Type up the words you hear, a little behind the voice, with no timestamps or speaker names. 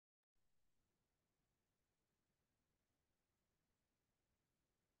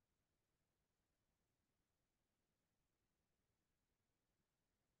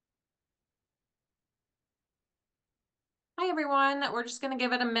Hi, everyone. We're just going to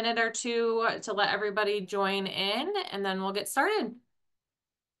give it a minute or two to let everybody join in, and then we'll get started.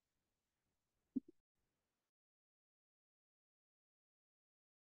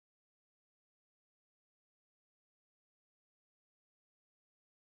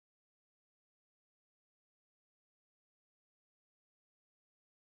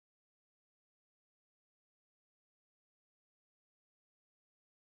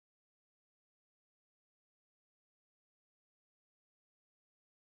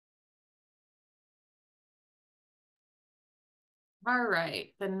 All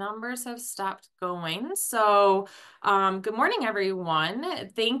right, the numbers have stopped going. So, good morning, everyone.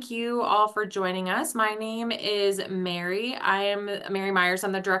 Thank you all for joining us. My name is Mary. I am Mary Myers.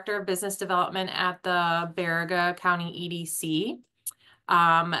 I'm the Director of Business Development at the Baraga County EDC.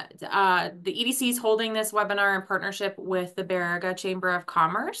 The EDC is holding this webinar in partnership with the Baraga Chamber of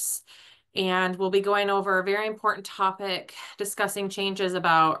Commerce. And we'll be going over a very important topic, discussing changes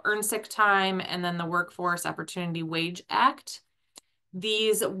about earned sick time and then the Workforce Opportunity Wage Act.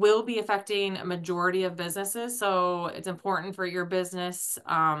 These will be affecting a majority of businesses, so it's important for your business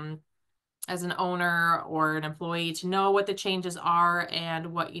as an owner or an employee to know what the changes are and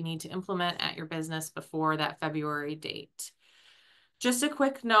what you need to implement at your business before that February date. Just a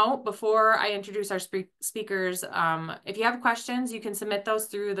quick note before I introduce our speakers, if you have questions, you can submit those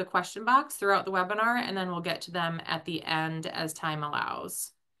through the question box throughout the webinar, and then we'll get to them at the end as time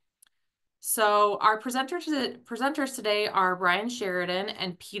allows. So our presenters today are Brian Sheridan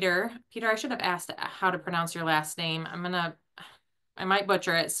and Peter. Peter, I should have asked how to pronounce your last name. I might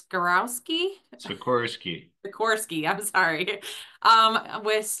butcher it. Sikorsky. Sikorsky, I'm sorry.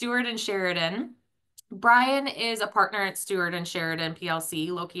 With Stewart and Sheridan. Brian is a partner at Stewart and Sheridan PLC,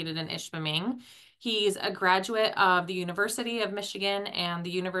 located in Ishpeming. He's a graduate of the University of Michigan and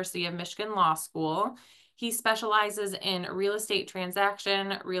the University of Michigan Law School. He specializes in real estate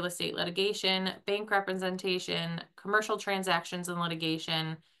transaction, real estate litigation, bank representation, commercial transactions and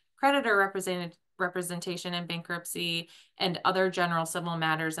litigation, creditor representation and bankruptcy, and other general civil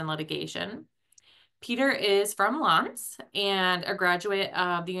matters and litigation. Peter is from Lance and a graduate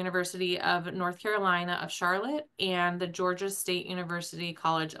of the University of North Carolina of Charlotte and the Georgia State University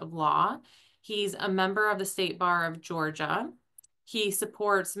College of Law. He's a member of the State Bar of Georgia. He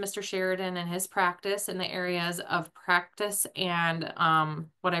supports Mr. Sheridan and his practice in the areas of practice and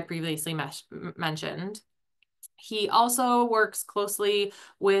what I previously mentioned. He also works closely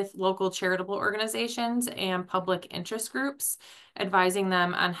with local charitable organizations and public interest groups, advising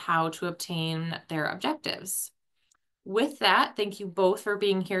them on how to obtain their objectives. With that, thank you both for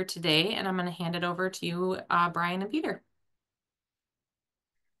being here today, and I'm going to hand it over to you, Brian and Peter.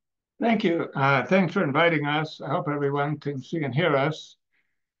 Thank you. Thanks for inviting us. I hope everyone can see and hear us.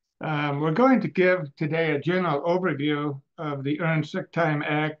 We're going to give today a general overview of the Earned Sick Time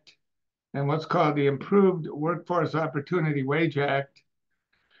Act and what's called the Improved Workforce Opportunity Wage Act.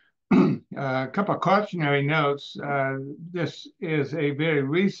 A couple of cautionary notes. This is a very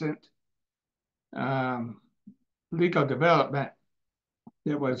recent legal development.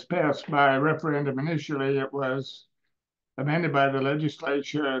 It was passed by referendum initially. It was amended by the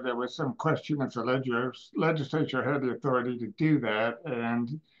legislature. There was some question if the legislature had the authority to do that.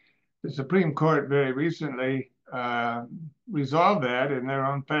 And the Supreme Court very recently resolved that in their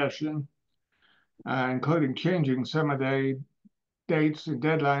own fashion, including changing some of the dates and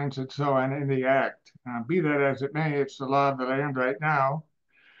deadlines and so on in the act. Be that as it may, it's the law of the land right now.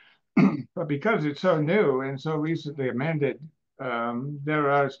 But because it's so new and so recently amended,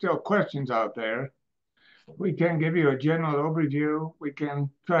 there are still questions out there. We can give you a general overview. We can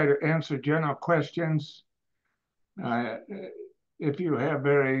try to answer general questions. If you have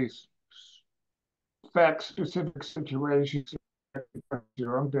very fact-specific situations,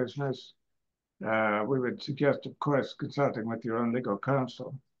 your own business, we would suggest, of course, consulting with your own legal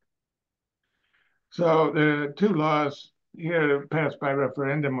counsel. So the two laws here passed by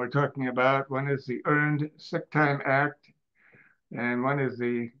referendum we're talking about, one is the Earned Sick Time Act, and one is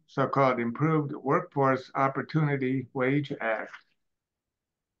the so-called Improved Workforce Opportunity Wage Act.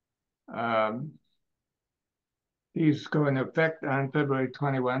 These go into effect on February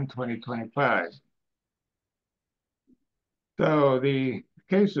 21, 2025. So the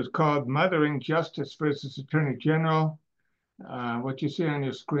case is called Mothering Justice versus Attorney General. What you see on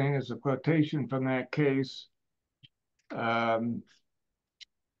your screen is a quotation from that case.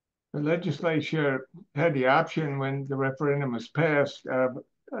 The legislature had the option when the referendum was passed of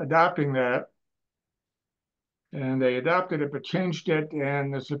adopting that, and they adopted it but changed it,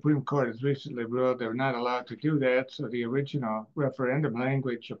 and the Supreme Court has recently ruled they're not allowed to do that, so the original referendum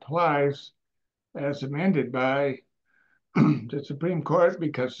language applies as amended by the Supreme Court,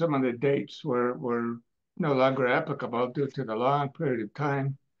 because some of the dates were no longer applicable due to the long period of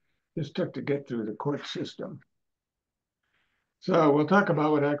time this took to get through the court system. So we'll talk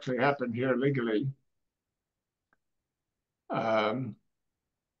about what actually happened here legally. I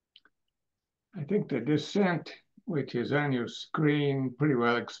think the dissent, which is on your screen, pretty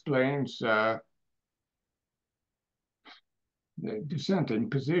well explains the dissenting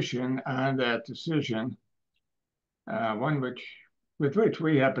position on that decision, one with which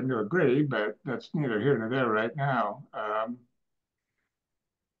we happen to agree, but that's neither here nor there right now.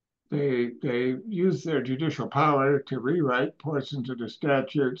 They use their judicial power to rewrite portions of the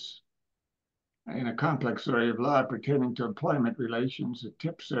statutes in a complex area of law pertaining to employment relations,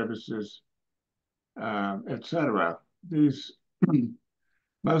 tip services, etc. These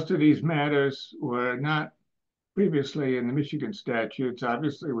most of these matters were not previously in the Michigan statutes.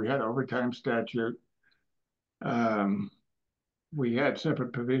 Obviously, we had overtime statute. We had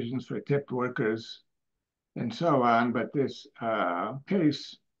separate provisions for tipped workers and so on, but this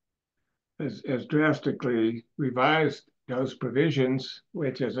case has drastically revised those provisions,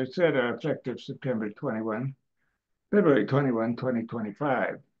 which, as I said, are effective February 21,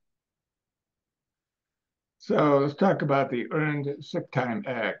 2025. So let's talk about the Earned Sick Time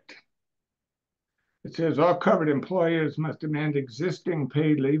Act. It says all covered employers must amend existing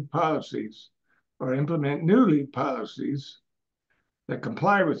paid leave policies or implement new leave policies that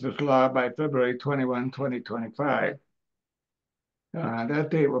comply with this law by February 21, 2025. That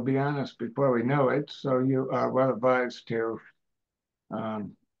date will be on us before we know it, so you are well advised to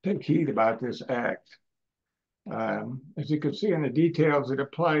take heed about this act. As you can see in the details, it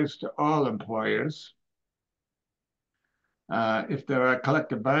applies to all employers. If there are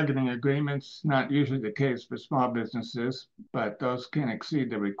collective bargaining agreements, not usually the case for small businesses, but those can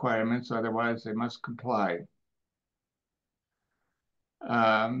exceed the requirements, otherwise they must comply.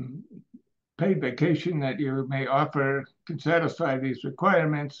 Paid vacation that you may offer can satisfy these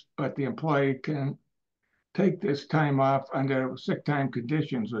requirements, but the employee can take this time off under sick time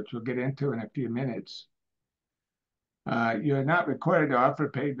conditions, which we'll get into in a few minutes. You're not required to offer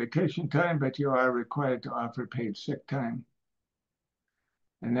paid vacation time, but you are required to offer paid sick time.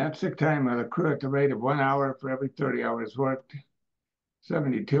 And that sick time will accrue at the rate of 1 hour for every 30 hours worked,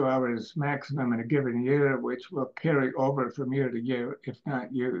 72 hours maximum in a given year, which will carry over from year to year if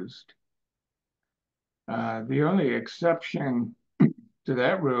not used. The only exception to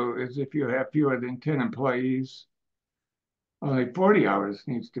that rule is if you have fewer than 10 employees, only 40 hours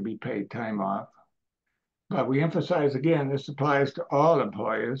needs to be paid time off. But we emphasize again, this applies to all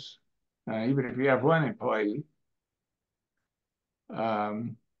employers, even if you have one employee.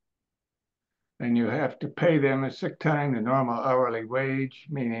 And you have to pay them a sick time, the normal hourly wage,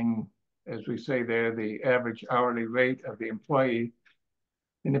 meaning, as we say there, the average hourly rate of the employee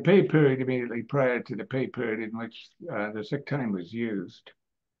in the pay period immediately prior to the pay period in which the sick time was used.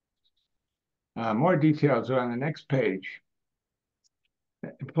 More details are on the next page.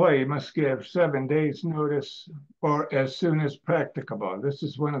 The employee must give 7 days notice or as soon as practicable. This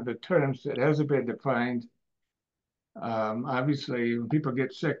is one of the terms that hasn't been defined. Obviously, when people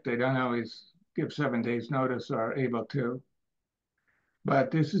get sick, they don't always give 7 days notice or are able to. But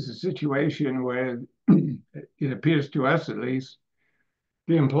this is a situation where it appears to us at least,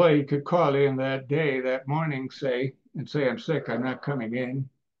 the employee could call in that day, that morning, say, and say, I'm sick, I'm not coming in.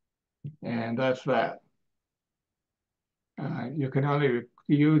 And that's that.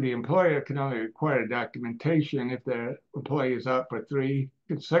 You, the employer, can only require documentation if the employee is out for 3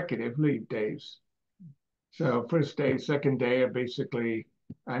 consecutive leave days. So first day, second day are basically,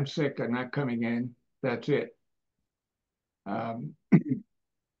 I'm sick, I'm not coming in, that's it. And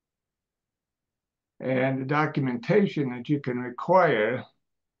the documentation that you can require,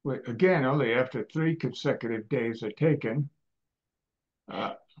 again, only after 3 consecutive days are taken,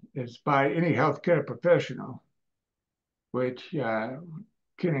 is by any healthcare professional, which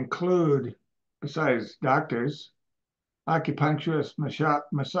can include, besides doctors, acupuncturists,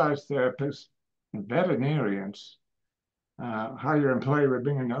 massage therapists, and veterinarians. How your employee would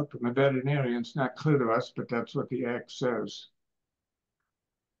bring a note from a veterinarian is not clear to us, but that's what the act says.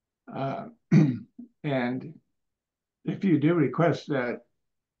 And if you do request that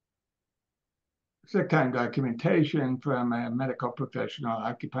sick time documentation from a medical professional,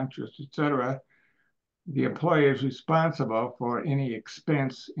 acupuncturist, etc., the employer is responsible for any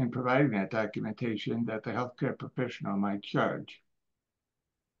expense in providing that documentation that the healthcare professional might charge.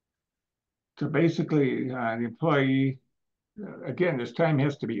 So basically, the employee, again, this time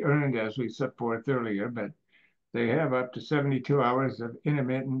has to be earned as we set forth earlier, but they have up to 72 hours of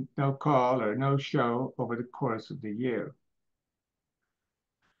intermittent no call or no show over the course of the year.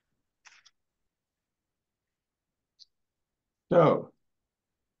 So,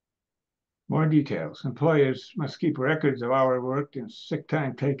 more details. Employers must keep records of hours worked and sick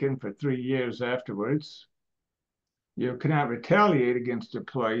time taken for 3 years afterwards. You cannot retaliate against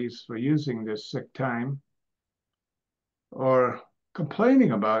employees for using this sick time or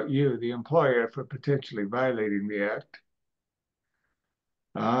complaining about you, the employer, for potentially violating the act.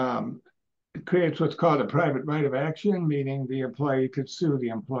 It creates what's called a private right of action, meaning the employee could sue the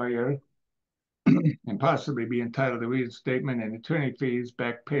employer and possibly be entitled to reinstatement and attorney fees,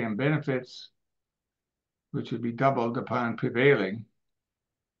 back pay, and benefits, which would be doubled upon prevailing.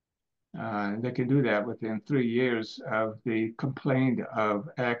 They can do that within 3 years of the complained of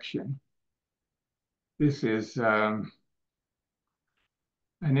action. This is an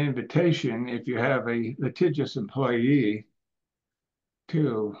invitation, if you have a litigious employee,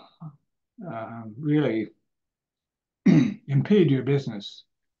 to really impede your business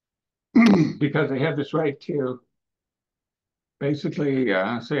because they have this right to basically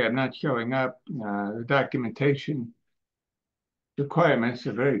say, I'm not showing up. The documentation requirements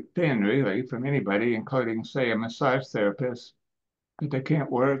are very thin, really, from anybody, including, say, a massage therapist, that they can't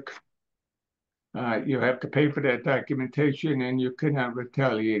work. You have to pay for that documentation and you cannot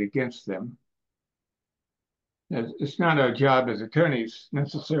retaliate against them. It's not our job as attorneys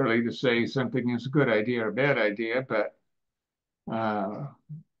necessarily to say something is a good idea or a bad idea, but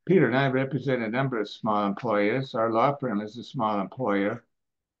Peter and I represent a number of small employers. Our law firm is a small employer,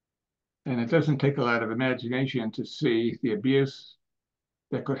 and it doesn't take a lot of imagination to see the abuse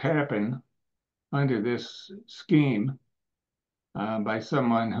that could happen under this scheme by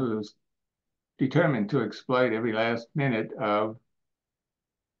someone who's determined to exploit every last minute of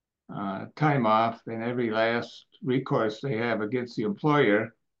time off and every last recourse they have against the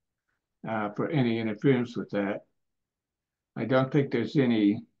employer for any interference with that. I don't think there's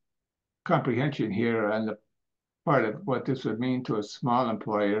any comprehension here on the part of what this would mean to a small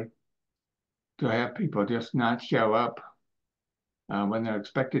employer to have people just not show up when they're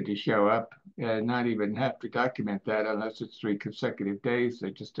expected to show up and not even have to document that unless it's 3 consecutive days.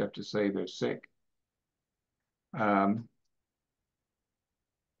 They just have to say they're sick.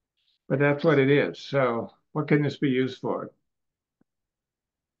 But that's what it is. So what can this be used for?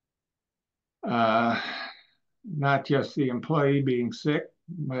 Not just the employee being sick,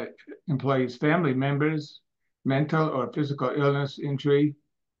 but employees' family members, mental or physical illness, injury,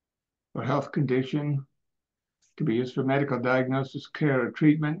 or health condition. Can be used for medical diagnosis, care, or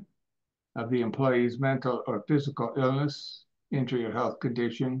treatment of the employee's mental or physical illness, injury, or health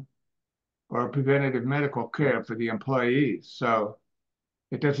condition, or preventative medical care for the employees. So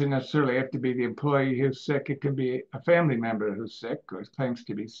it doesn't necessarily have to be the employee who's sick. It can be a family member who's sick or claims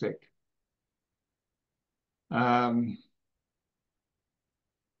to be sick.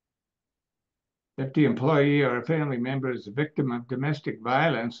 If the employee or a family member is a victim of domestic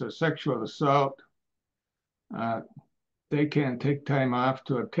violence or sexual assault, they can take time off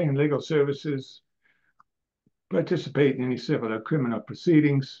to obtain legal services, participate in any civil or criminal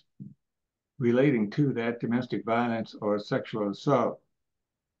proceedings relating to that domestic violence or sexual assault.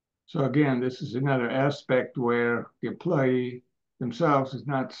 So again, this is another aspect where the employee themselves is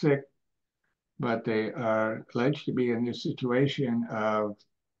not sick, but they are alleged to be in this situation of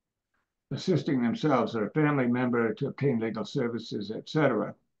assisting themselves or a family member to obtain legal services,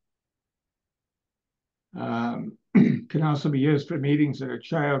 etc. Can also be used for meetings at a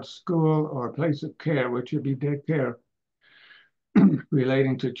child's school or place of care, which would be daycare,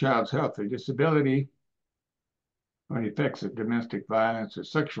 relating to a child's health or disability, or the effects of domestic violence or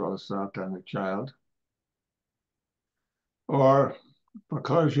sexual assault on the child, or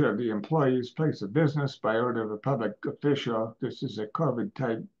foreclosure of the employee's place of business by order of a public official. This is a COVID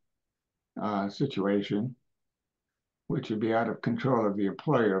type situation, which would be out of control of the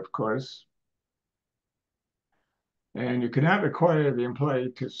employer, of course. And you cannot require the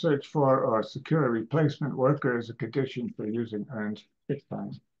employee to search for or secure a replacement worker as a condition for using earned sick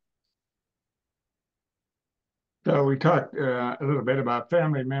time. So we talked a little bit about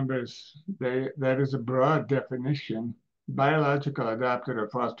family members. That is a broad definition. Biological, adopted, or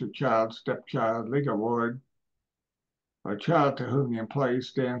foster child, stepchild, legal ward, or child to whom the employee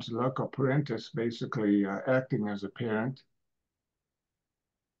stands local parentis, basically acting as a parent.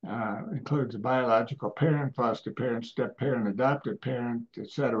 Includes a biological parent, foster parent, step parent, adopted parent,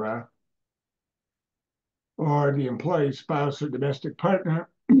 etc. Or the employee's spouse or domestic partner,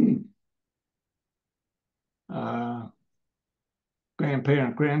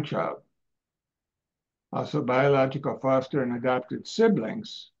 grandparent, grandchild. Also biological, foster, and adopted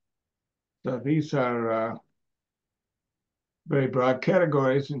siblings. So these are very broad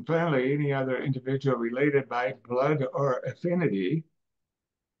categories. And finally, any other individual related by blood or affinity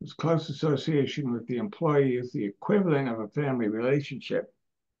whose close association with the employee is the equivalent of a family relationship.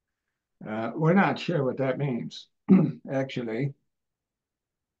 We're not sure what that means. Actually,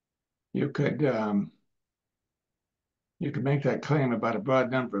 you could you could make that claim about a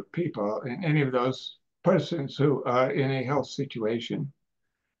broad number of people, and any of those persons who are in a health situation,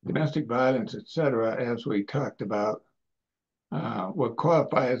 domestic violence, etc., as we talked about, would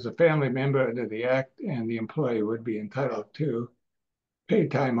qualify as a family member under the Act, and the employee would be entitled to paid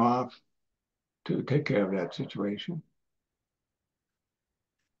time off to take care of that situation.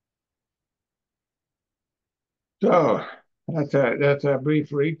 So that's a brief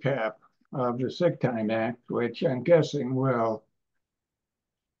recap of the Sick Time Act, which I'm guessing will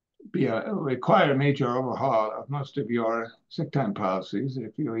require a major overhaul of most of your sick time policies,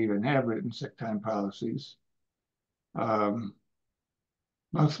 if you even have written sick time policies. Um,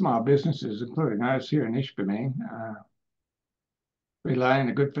 Most small businesses, including ours here in Ishpeming, rely on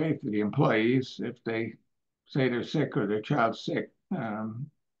the good faith of the employees. If they say they're sick or their child's sick,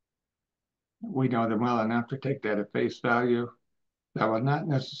 we know them well enough to take that at face value. That will not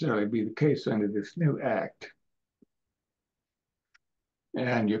necessarily be the case under this new act.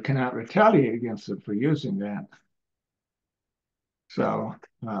 And you cannot retaliate against them for using that. So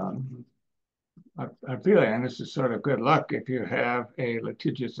I feel, and this is sort of good luck if you have a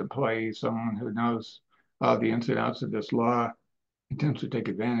litigious employee, someone who knows all the ins and outs of this law, intends to take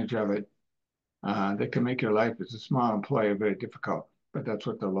advantage of it. They can make your life as a small employer very difficult, but that's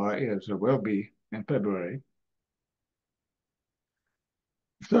what the law is or will be in February.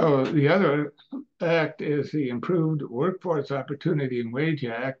 So the other act is the Improved Workforce Opportunity and Wage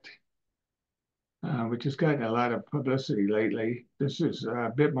Act, which has gotten a lot of publicity lately. This is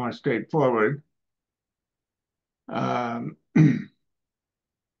a bit more straightforward. It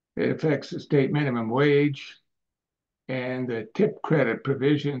affects the state minimum wage and the tip credit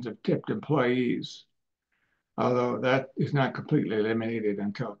provisions of tipped employees, although that is not completely eliminated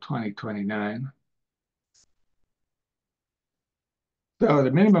until 2029. So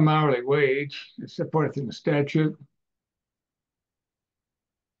the minimum hourly wage is set forth in the statute.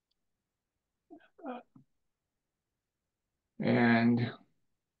 And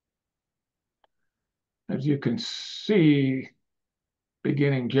as you can see,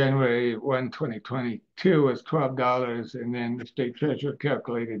 beginning January 1, 2022 was $12, and then the state treasurer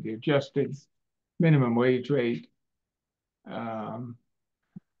calculated the adjusted minimum wage rate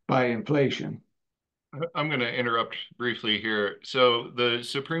by inflation. I'm going to interrupt briefly here. So the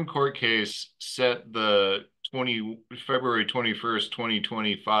Supreme Court case set the February 21st,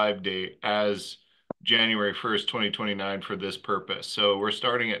 2025 date as January 1st, 2029 for this purpose. So we're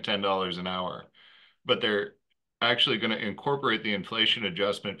starting at $10 an hour, but they're actually going to incorporate the inflation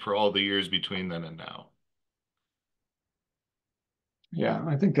adjustment for all the years between then and now. Yeah,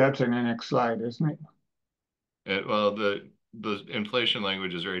 I think that's in the next slide, isn't it? Well, the inflation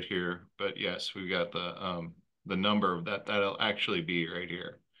language is right here, but yes, we've got the number that'll actually be right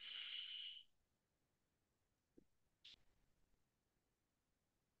here.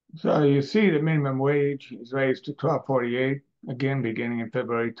 So you see the minimum wage is raised to $12.48, again, beginning in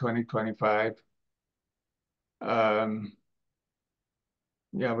February 2025.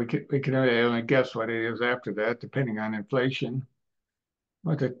 Yeah, we can only guess what it is after that, depending on inflation.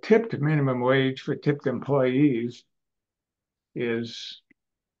 But the tipped minimum wage for tipped employees is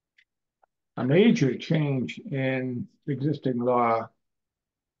a major change in existing law,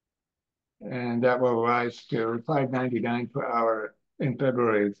 and that will rise to $5.99 per hour in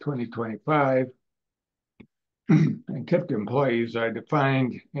February 2025. And tipped employees are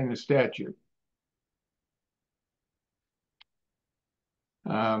defined in the statute.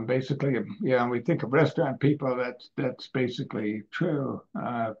 Basically, yeah, we think of restaurant people, that's basically true.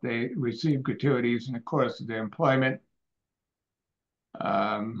 They receive gratuities in the course of their employment.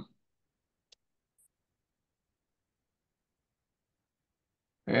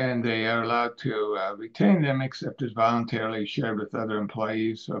 And they are allowed to retain them except as voluntarily shared with other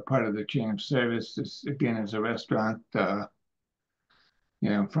employees or part of the chain of service. This, again, is a restaurant, front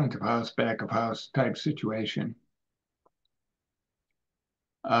of house, back of house type situation.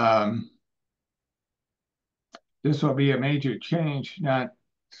 This will be a major change, not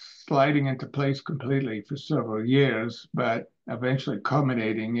sliding into place completely for several years, but eventually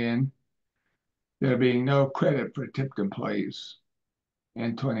culminating in there being no credit for tipped employees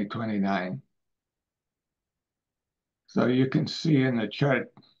in 2029. So you can see in the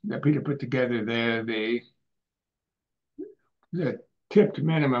chart that Peter put together there, the tipped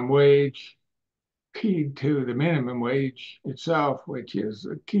minimum wage keyed to the minimum wage itself, which is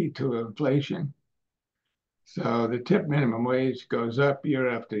key to inflation. So the tip minimum wage goes up year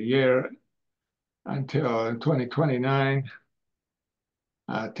after year until in 2029,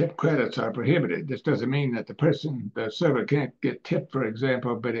 tip credits are prohibited. This doesn't mean that the server can't get tipped, for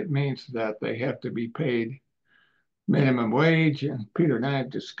example, but it means that they have to be paid minimum wage. And Peter and I have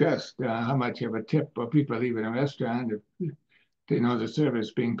discussed how much of a tip will people leave in a restaurant if they know the server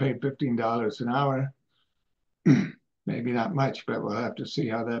is being paid $15 an hour. Maybe not much, but we'll have to see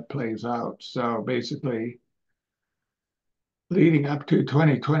how that plays out. So basically, leading up to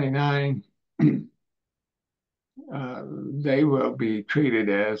 2029, they will be treated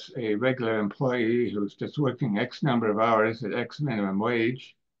as a regular employee who's just working X number of hours at X minimum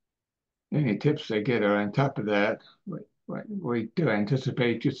wage. Any tips they get are on top of that. We do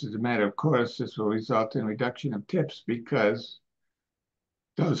anticipate, just as a matter of course, this will result in reduction of tips because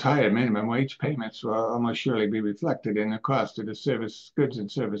those higher minimum wage payments will almost surely be reflected in the cost of the goods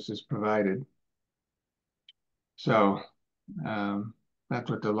and services provided. So that's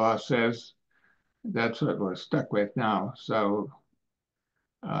what the law says. That's what we're stuck with now. So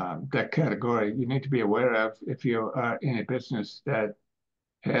that category you need to be aware of if you are in a business that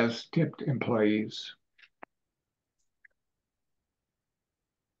has tipped employees.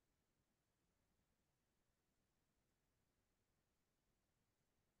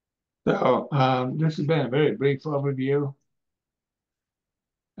 So this has been a very brief overview.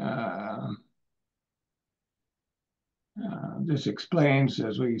 This explains,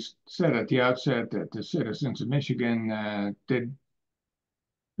 as we said at the outset, that the citizens of Michigan did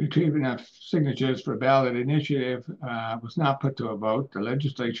retrieve enough signatures for a ballot initiative, was not put to a vote. The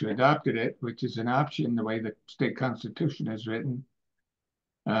legislature adopted it, which is an option the way the state constitution is written.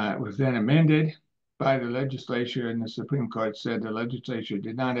 It was then amended by the legislature, and the Supreme Court said the legislature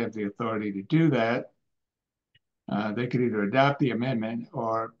did not have the authority to do that. They could either adopt the amendment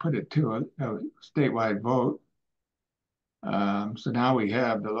or put it to a statewide vote. So now we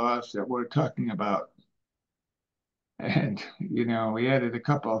have the laws that we're talking about. And, you know, we added a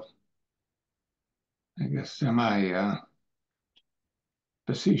couple, I guess,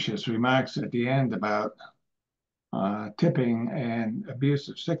 facetious remarks at the end about tipping and abuse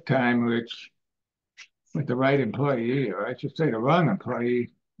of sick time, which with the right employee, or I should say the wrong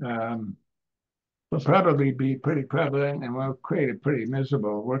employee, will probably be pretty prevalent and will create a pretty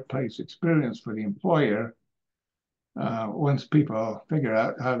miserable workplace experience for the employer once people figure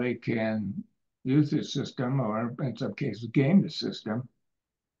out how they can use this system, or in some cases game the system.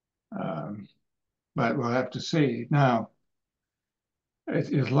 But we'll have to see. Now,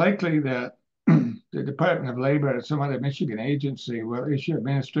 it is likely that the Department of Labor or some other Michigan agency will issue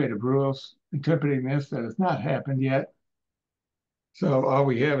administrative rules interpreting this. That has not happened yet. So all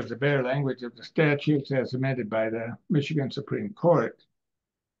we have is the bare language of the statutes as amended by the Michigan Supreme Court.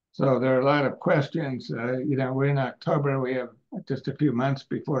 So there are a lot of questions. You know, we're in October. We have just a few months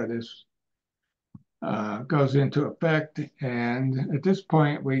before this goes into effect. And at this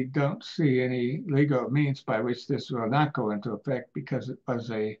point, we don't see any legal means by which this will not go into effect because it was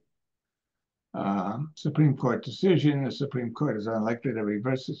a Supreme Court decision. The Supreme Court is unlikely to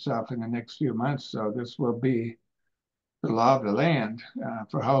reverse itself in the next few months. So this will be the law of the land.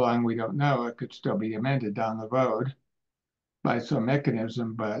 For how long, we don't know. It could still be amended down the road by some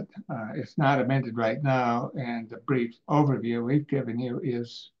mechanism, but it's not amended right now. And the brief overview we've given you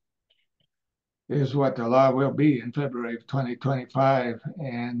is what the law will be in February of 2025.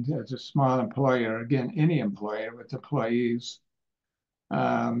 And as a small employer, again, any employer with employees,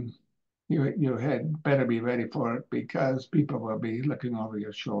 you had better be ready for it because people will be looking over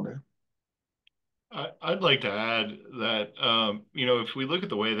your shoulder. I'd like to add that, you know, if we look at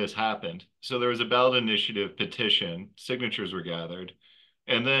the way this happened, so there was a ballot initiative petition, signatures were gathered,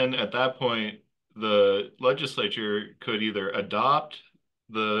 and then at that point, the legislature could either adopt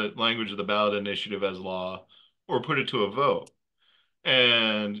the language of the ballot initiative as law or put it to a vote.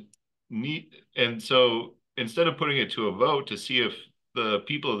 And so instead of putting it to a vote to see if the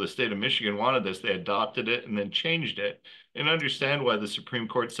people of the state of Michigan wanted this, they adopted it and then changed it, and understand why the Supreme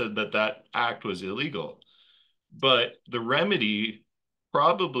Court said that that act was illegal. But the remedy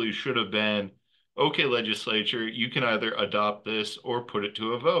probably should have been, okay, legislature, you can either adopt this or put it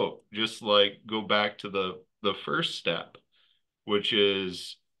to a vote. Just like go back to the first step, which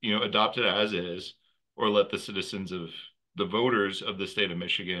is, you know, adopt it as is, or let the citizens of the voters of the state of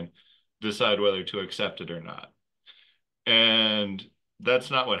Michigan decide whether to accept it or not. And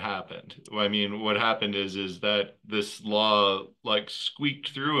that's not what happened. I mean, what happened is that this law like squeaked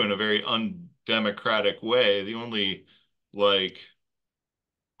through in a very undemocratic way. The only like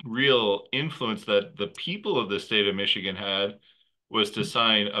real influence that the people of the state of Michigan had was to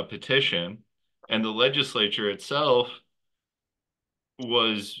sign a petition, and the legislature itself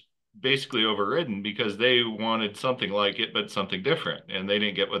was basically overridden because they wanted something like it, but something different, and they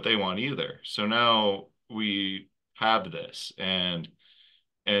didn't get what they want either. So now we have this, and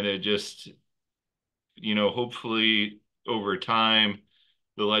it just, hopefully over time,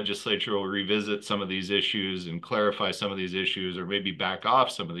 the legislature will revisit some of these issues and clarify some of these issues, or maybe back off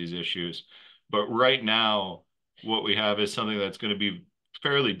some of these issues. But right now, what we have is something that's going to be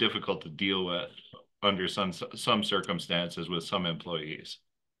fairly difficult to deal with under some circumstances with some employees.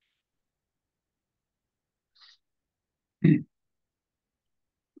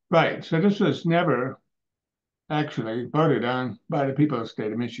 Right. So this was never actually voted on by the people of the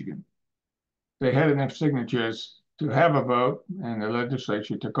state of Michigan. They had enough signatures to have a vote, and the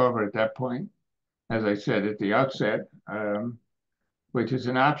legislature took over at that point, as I said at the outset, which is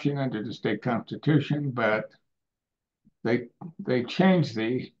an option under the state constitution, but they they changed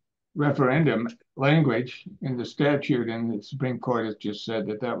the referendum language in the statute, and the Supreme Court has just said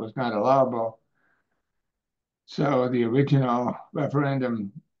that that was not allowable. So the original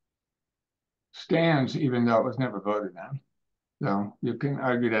referendum stands, even though it was never voted on. So you can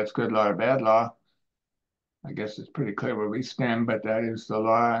argue that's good law or bad law. I guess it's pretty clear where we stand, but that is the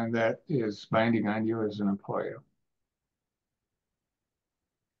law, and that is binding on you as an employer.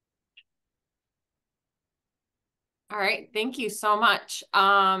 All right, thank you so much.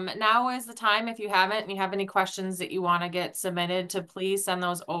 Now is the time, if you haven't and you have any questions that you want to get submitted, to please send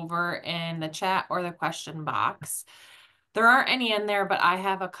those over in the chat or the question box. There aren't any in there, but I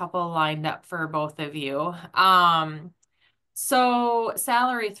have a couple lined up for both of you. So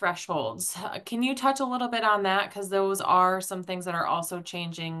salary thresholds, can you touch a little bit on that? Because those are some things that are also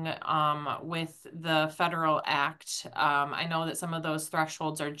changing with the federal act. I know that some of those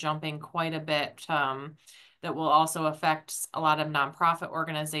thresholds are jumping quite a bit, that will also affect a lot of nonprofit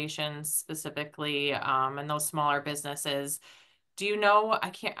organizations specifically, and those smaller businesses. Do you know,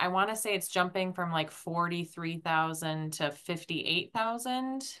 I want to say it's jumping from like 43,000 to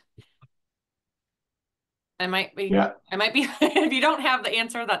 58,000. I might be, Yeah. if you don't have the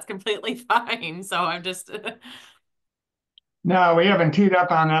answer, that's completely fine. So I'm just, No, we haven't teed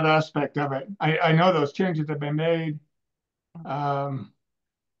up on that aspect of it. I know those changes have been made.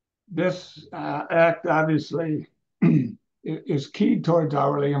 This act obviously is keyed towards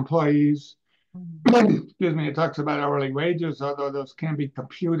hourly employees. Excuse me, it talks about hourly wages, although those can be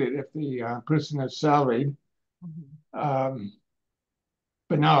computed if the person is salaried. Um,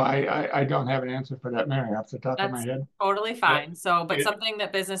 but no, I don't have an answer for that, Mary, off the top of my that's head. totally Well, fine. So, but it, something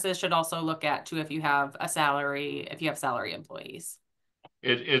that businesses should also look at too, if you have a salary, if you have salary employees.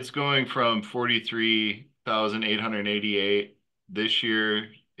 it's going from 43,888 this year,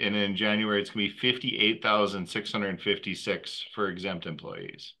 and in January it's going to be 58,656 for exempt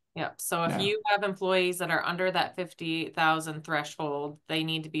employees. Yep. So if Yeah. you have employees that are under that 58,000 threshold, they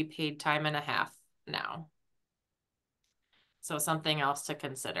need to be paid time and a half now. So something else to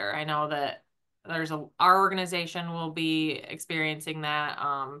consider. I know that our organization will be experiencing that.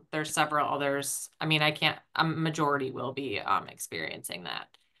 There's several others. I mean, a majority will be experiencing that.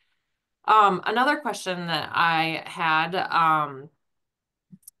 Another question that I had,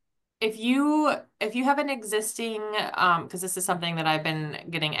 if you have an existing, because this is something that I've been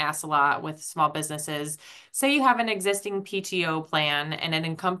getting asked a lot with small businesses, say you have an existing PTO plan and it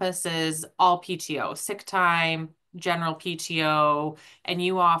encompasses all PTO, sick time, general PTO, and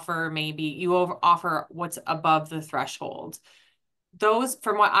you offer what's above the threshold. Those,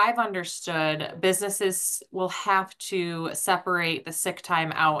 from what I've understood, businesses will have to separate the sick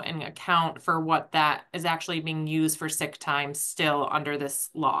time out and account for what that is actually being used for sick time still under this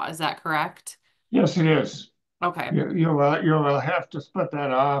law. Is that correct? Yes, it is. Okay. You will have to split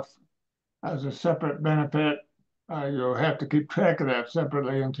that off as a separate benefit. You'll have to keep track of that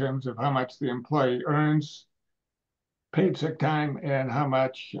separately in terms of how much the employee earns paid sick time and how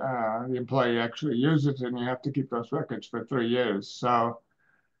much the employee actually uses, and you have to keep those records for 3 years. So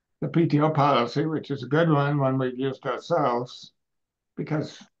the PTO policy, which is a good one we've used ourselves,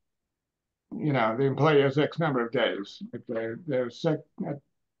 because the employee has X number of days. If they're sick,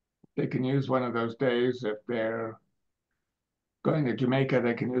 they can use one of those days. If they're going to Jamaica,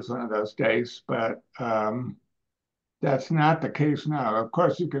 they can use one of those days. But that's not the case now. Of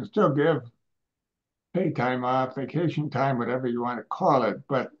course, you can still give pay time off, vacation time, whatever you want to call it,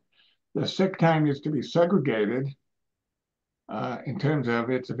 but the sick time is to be segregated in terms of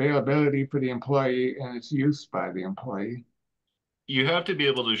its availability for the employee and its use by the employee. You have to be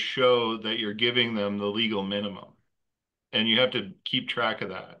able to show that you're giving them the legal minimum. and you have to keep track of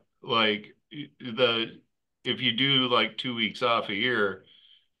that. Like the if you do like 2 weeks off a year,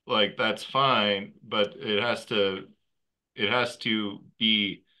 like that's fine, but it has to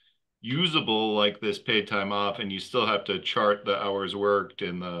be usable like this paid time off, and you still have to chart the hours worked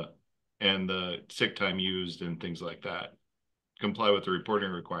and the sick time used and things like that. Comply with the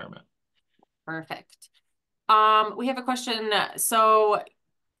reporting requirement. Perfect. We have a question. So,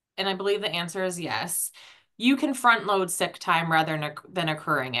 and I believe the answer is yes. You can front load sick time rather than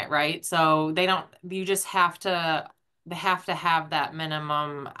accruing it, right? So they don't, you just they have to have that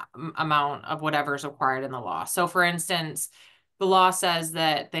minimum amount of whatever's required in the law. So for instance, the law says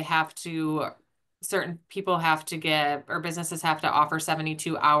that certain people have to give, or businesses have to offer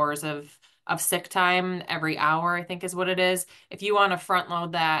 72 hours of sick time every hour, I think is what it is. If you want to front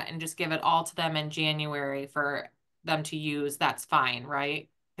load that and just give it all to them in January for them to use, that's fine, right?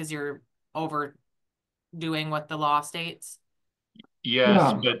 Because you're overdoing what the law states. Yes,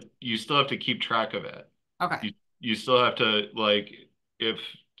 Yeah. but you still have to keep track of it. Okay. You still have to like if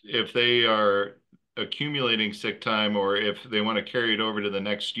if they are accumulating sick time or if they want to carry it over to the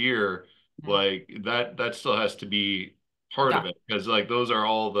next year, Mhm. like that still has to be part of Yeah. it because like those are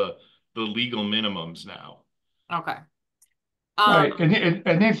all the legal minimums now. Okay. Right. Um,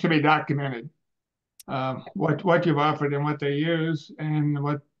 It needs to be documented. What you've offered and what they use and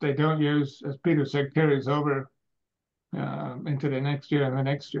what they don't use, as Peter said, carries over into the next year and the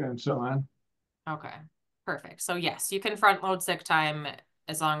next year and so on. okay. Perfect. So yes, you can front load sick time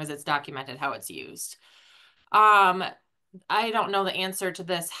as long as it's documented how it's used. Um, I don't know the answer to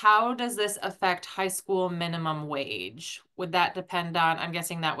this. How does this affect high school minimum wage? Would that depend on, I'm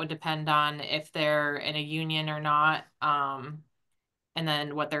guessing that would depend on if they're in a union or not, and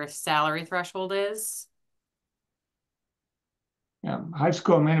then what their salary threshold is. High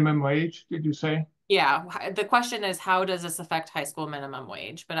school minimum wage, did you say? Yeah, the question is, how does this affect high school minimum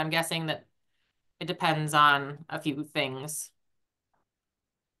wage? But I'm guessing that it depends on a few things.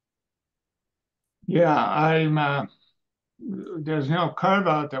 Yeah, there's no carve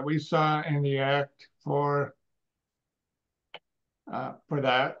out that we saw in the act for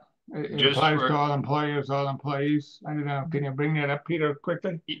that. It Just applies to for all employers, all employees. I don't know. Can you bring that up, Peter,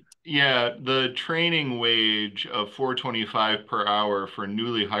 quickly? Yeah, the training wage of 425 per hour for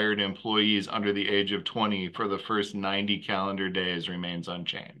newly hired employees under the age of 20 for the first 90 calendar days remains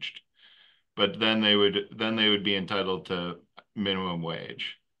unchanged. But then they would be entitled to minimum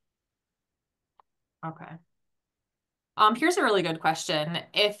wage. Okay. Here's a really good question.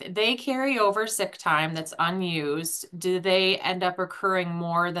 If they carry over sick time that's unused, do they end up accruing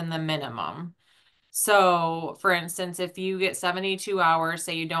more than the minimum? So, for instance, if you get 72 hours,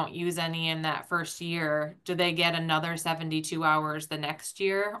 say you don't use any in that first year, do they get another 72 hours the next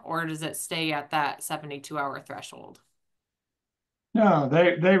year, or does it stay at that 72-hour threshold? No,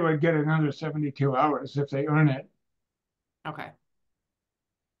 they would get another 72 hours if they earn it. Okay.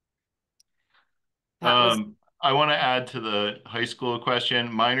 That was I want to add to the high school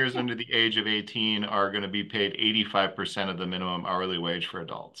question. Minors under the age of 18 are going to be paid 85% of the minimum hourly wage for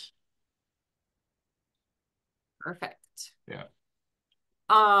adults. perfect. Yeah.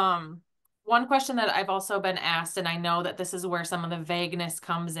 Um, One question that I've also been asked, and I know that this is where some of the vagueness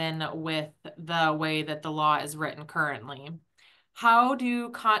comes in with the way that the law is written currently. How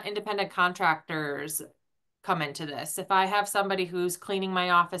do independent contractors come into this? If I have somebody who's cleaning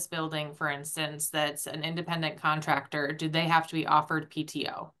my office building, for instance, that's an independent contractor, do they have to be offered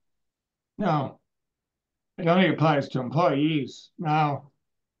PTO? No, it only applies to employees. Now,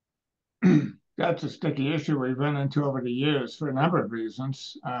 that's a sticky issue we've run into over the years for a number of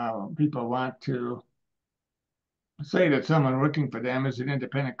reasons. People want to say that someone working for them is an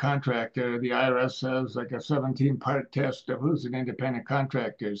independent contractor. The IRS says like a 17-part test of who's an independent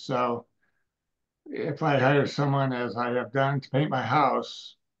contractor. So if I hire someone, as I have done, to paint my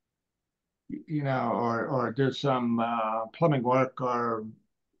house, or do some plumbing work or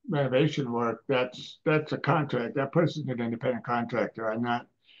renovation work, that's a contract. That person's an independent contractor.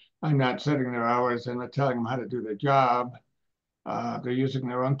 I'm not setting their hours and not telling them how to do their job. They're using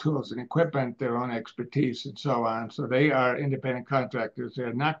their own tools and equipment, their own expertise, and so on. So they are independent contractors.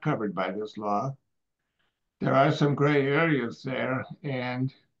 They're not covered by this law. There are some gray areas there,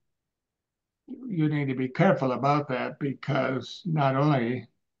 and you need to be careful about that because not only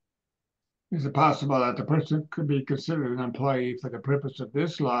is it possible that the person could be considered an employee for the purpose of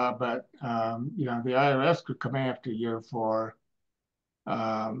this law, but the IRS could come after you for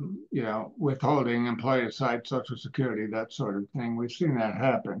withholding employer-side Social Security, that sort of thing. We've seen that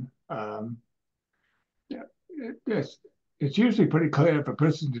happen. Yeah, it's usually pretty clear if a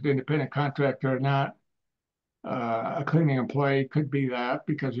person's an independent contractor or not. A cleaning employee could be that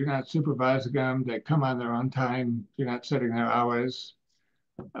because you're not supervising them. They come on their own time. You're not setting their hours.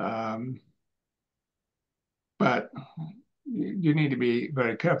 Um, but you need to be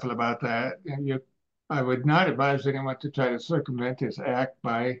very careful about that. I would not advise anyone to try to circumvent this act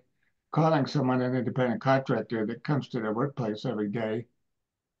by calling someone an independent contractor that comes to their workplace every day,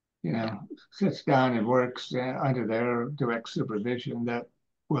 Yeah. sits down and works under their direct supervision. That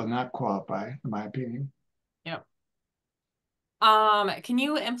will not qualify, in my opinion. Yep. Can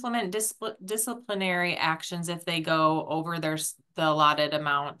you implement disciplinary actions if they go over the allotted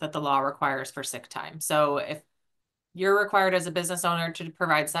amount that the law requires for sick time? So if you're required as a business owner to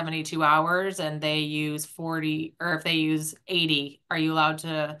provide 72 hours and they use 40, or if they use 80, are you allowed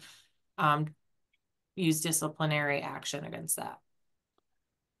to um, use disciplinary action against that?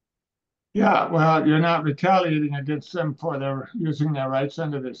 Yeah, well, you're not retaliating against them for their using their rights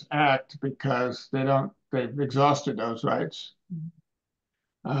under this act because they've exhausted those rights.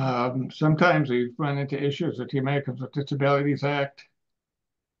 Sometimes we run into issues with the Americans with Disabilities Act,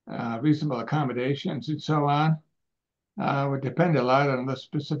 reasonable accommodations, and so on. Would depend a lot on the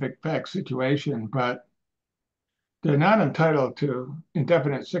specific fact situation, but they're not entitled to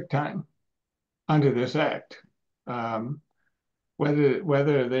indefinite sick time under this act. Um,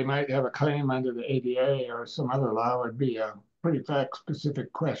 whether they might have a claim under the ADA or some other law would be a pretty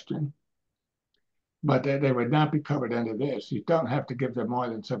fact-specific question. But they would not be covered under this. You don't have to give them more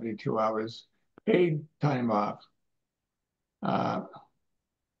than 72 hours paid time off. Uh,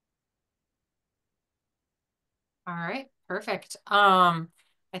 All right, perfect.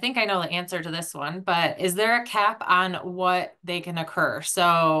 I think I know the answer to this one, but is there a cap on what they can occur?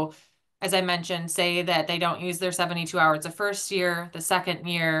 So, as I mentioned, say that they don't use their 72 hours the first year, the second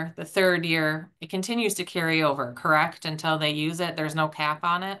year, the third year, it continues to carry over, correct? Until they use it, there's no cap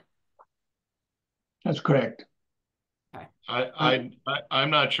on it. that's correct. Okay. I'm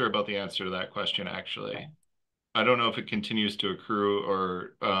not sure about the answer to that question, actually. Okay. I don't know if it continues to accrue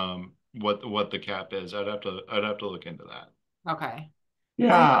or what the cap is. I'd have to look into that. Okay.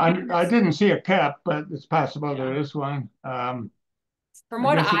 Yeah, From I didn't see a cap, but it's possible yeah. there is one. From I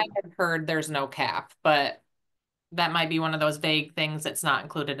what guess I have heard, there's no cap, but that might be one of those vague things that's not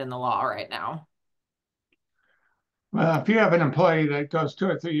included in the law right now. well, if you have an employee that goes 2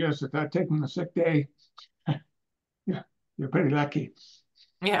 or 3 years without taking a sick day, yeah, you're pretty lucky.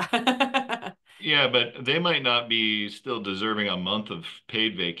 Yeah. Yeah, but they might not be still deserving a month of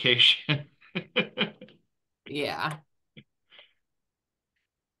paid vacation. Yeah.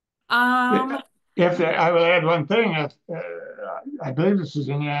 Um, If they, I will add one thing. If I believe this is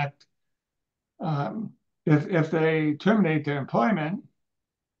in the act, if they terminate their employment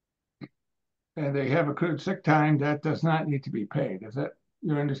and they have accrued sick time, that does not need to be paid. Is that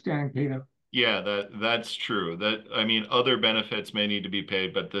your understanding, Peter? Yeah, that's true. That I mean, other benefits may need to be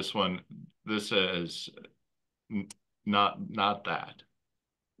paid, but this is not that.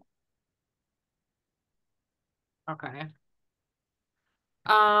 okay.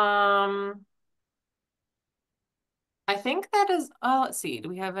 Um, I think that is, let's see, do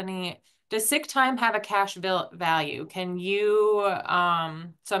we have any, does sick time have a cash value? Can you,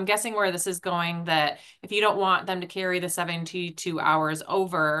 so I'm guessing where this is going that if you don't want them to carry the 72 hours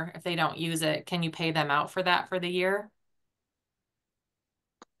over, if they don't use it, can you pay them out for that for the year?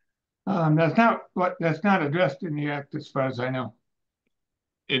 That's not addressed in the act as far as I know.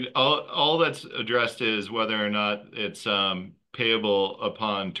 All that's addressed is whether or not it's payable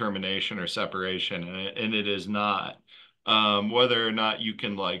upon termination or separation, and it is not. Whether or not you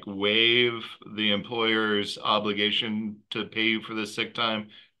can like waive the employer's obligation to pay you for the sick time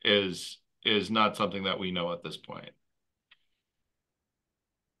is not something that we know at this point.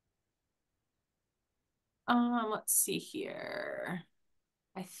 Let's see here.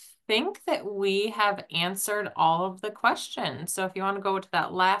 I think that we have answered all of the questions. So if you want to go to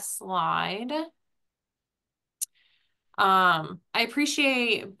that last slide. I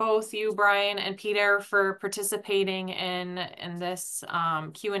appreciate both you, Brian and Peter, for participating in this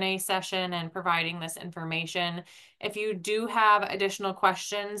Q&A session and providing this information. If you do have additional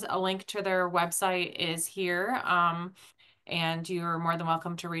questions, a link to their website is here. And you're more than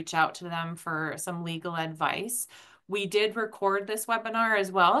welcome to reach out to them for some legal advice. We did record this webinar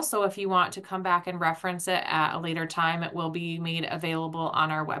as well, so if you want to come back and reference it at a later time, it will be made available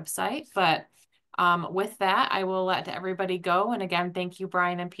on our website. But with that, I will let everybody go. And again, thank you,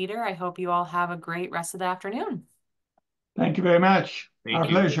 Brian and Peter. I hope you all have a great rest of the afternoon. Thank you very much. Thank Our you.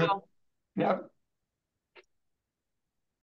 pleasure. Yep.